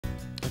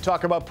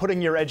talk about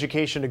putting your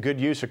education to good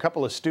use. A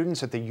couple of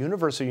students at the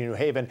University of New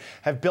Haven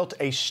have built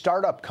a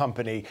startup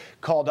company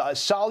called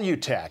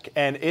SoluTech,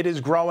 and it is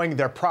growing.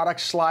 Their product,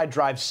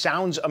 SlideDrive,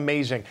 sounds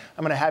amazing.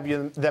 I'm going to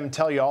have them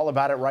tell you all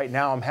about it right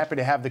now. I'm happy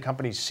to have the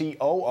company's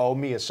COO,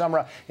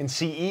 Sumra, and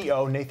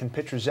CEO, Nathan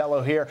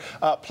Pitruzzello, here.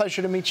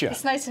 Pleasure to meet you.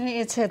 It's nice to meet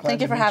you, too.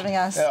 Thank you for having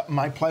us.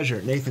 My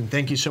pleasure. Nathan,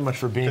 thank you so much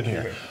for being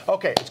here.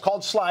 Okay, it's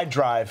called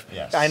SlideDrive.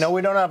 Yes. I know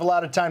we don't have a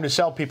lot of time to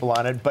sell people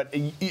on it, but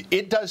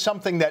it does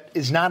something that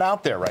is not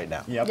out there right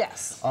now. Yep.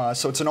 Yes.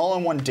 So it's an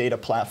all-in-one data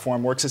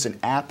platform, works as an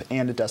app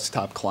and a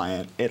desktop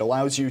client. It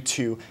allows you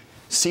to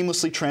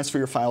seamlessly transfer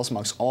your files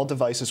amongst all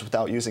devices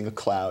without using a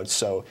cloud.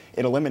 So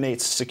it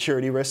eliminates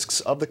security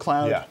risks of the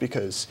cloud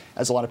because,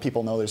 as a lot of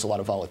people know, there's a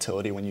lot of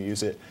volatility when you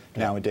use it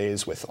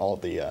nowadays with all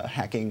the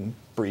hacking,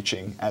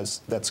 breaching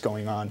that's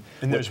going on.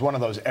 And there's one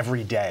of those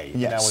every day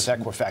now with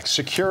Equifax.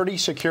 Security,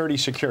 security,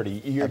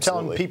 security. You're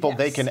telling people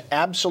they can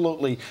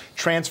absolutely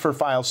transfer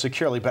files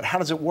securely, but how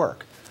does it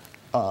work?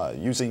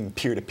 Using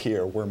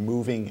peer-to-peer, we're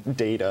moving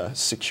data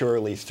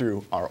securely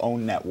through our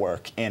own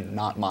network and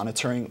not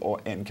monitoring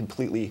and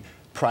completely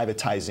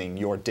privatizing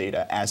your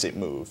data as it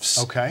moves.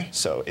 Okay.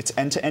 So it's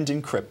end-to-end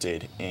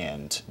encrypted,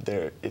 and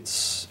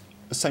it's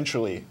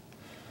essentially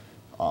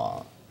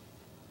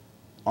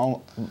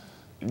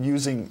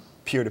using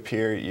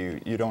peer-to-peer,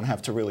 you don't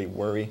have to really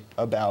worry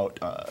about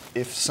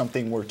if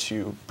something were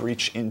to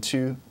breach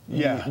into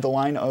the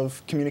line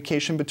of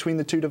communication between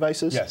the two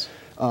devices. Yes.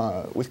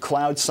 With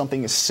cloud,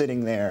 something is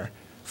sitting there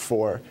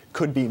for,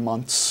 could be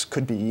months,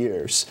 could be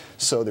years.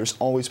 So there's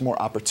always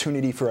more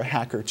opportunity for a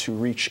hacker to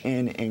reach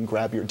in and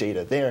grab your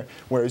data there,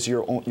 whereas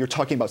you're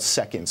talking about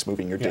seconds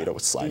moving your data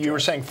with SlideDrive. You were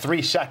saying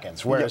 3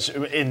 seconds, whereas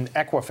in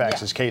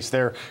Equifax's case,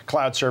 their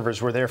cloud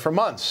servers were there for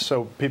months,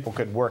 so people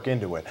could work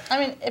into it. I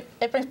mean,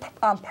 it brings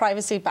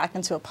privacy back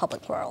into a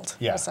public world,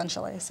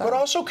 essentially. So. But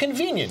also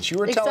convenience. You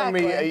were telling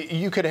me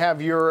you could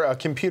have your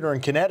computer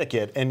in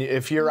Connecticut, and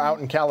if you're out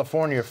in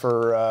California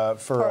for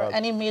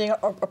any meeting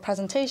or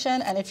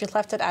presentation, and if you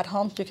left it at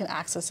home, you can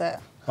access it.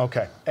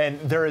 Okay. And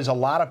there is a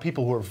lot of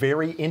people who are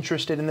very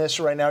interested in this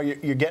right now.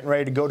 You're getting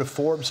ready to go to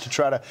Forbes to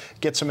try to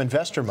get some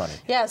investor money.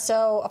 Yeah,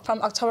 so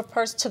from October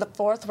 1st to the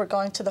 4th, we're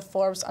going to the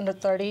Forbes Under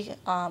 30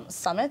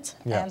 Summit.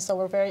 Yeah. And so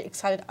we're very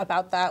excited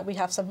about that. We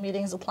have some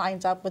meetings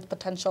lined up with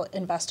potential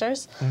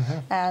investors.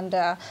 And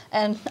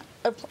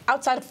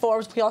outside of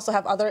Forbes, we also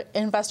have other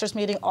investors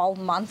meeting all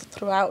month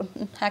throughout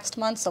next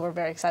month, so we're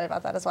very excited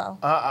about that as well.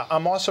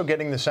 I'm also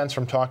getting the sense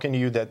from talking to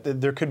you that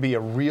there could be a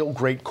real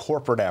great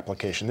corporate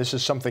application. This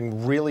is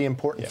something really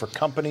important for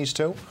companies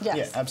too? Yes.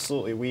 Yeah,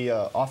 absolutely. We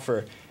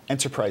offer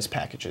enterprise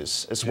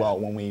packages as well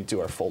when we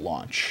do our full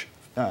launch.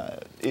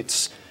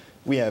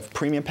 We have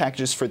premium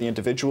packages for the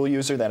individual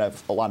user that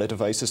have a lot of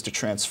devices to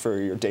transfer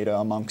your data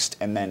amongst,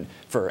 and then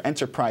for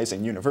enterprise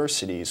and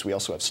universities, we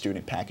also have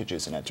student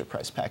packages and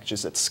enterprise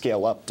packages that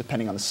scale up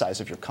depending on the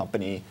size of your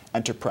company,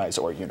 enterprise,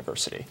 or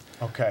university.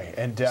 Okay,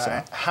 and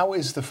how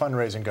is the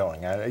fundraising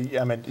going?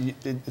 I mean,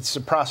 it's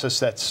a process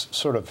that's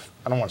sort of,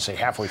 I don't want to say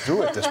halfway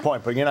through at this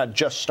point, but you're not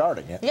just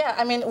starting it. Yeah,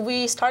 I mean,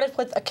 we started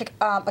with a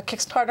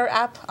Kickstarter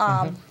app.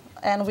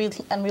 And we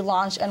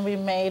launched, and we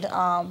made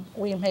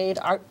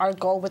our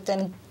goal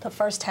within the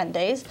first 10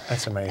 days.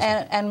 That's amazing.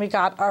 And we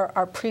got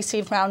our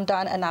pre-seed round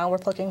done, and now we're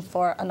looking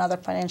for another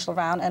financial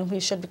round, and we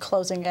should be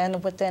closing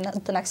in within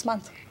the next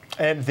month.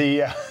 And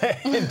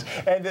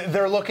and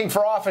they're looking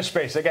for office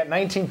space. They got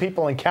 19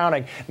 people and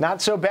counting.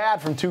 Not so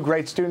bad from 2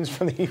 great students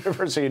from the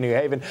University of New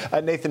Haven.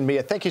 Nathan,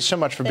 Mia, thank you so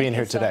much for being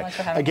here today.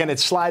 Again,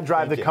 it's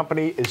SlideDrive. The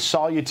company is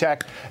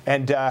SoluTech,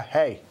 and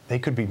hey, they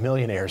could be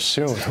millionaires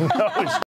soon. Who knows?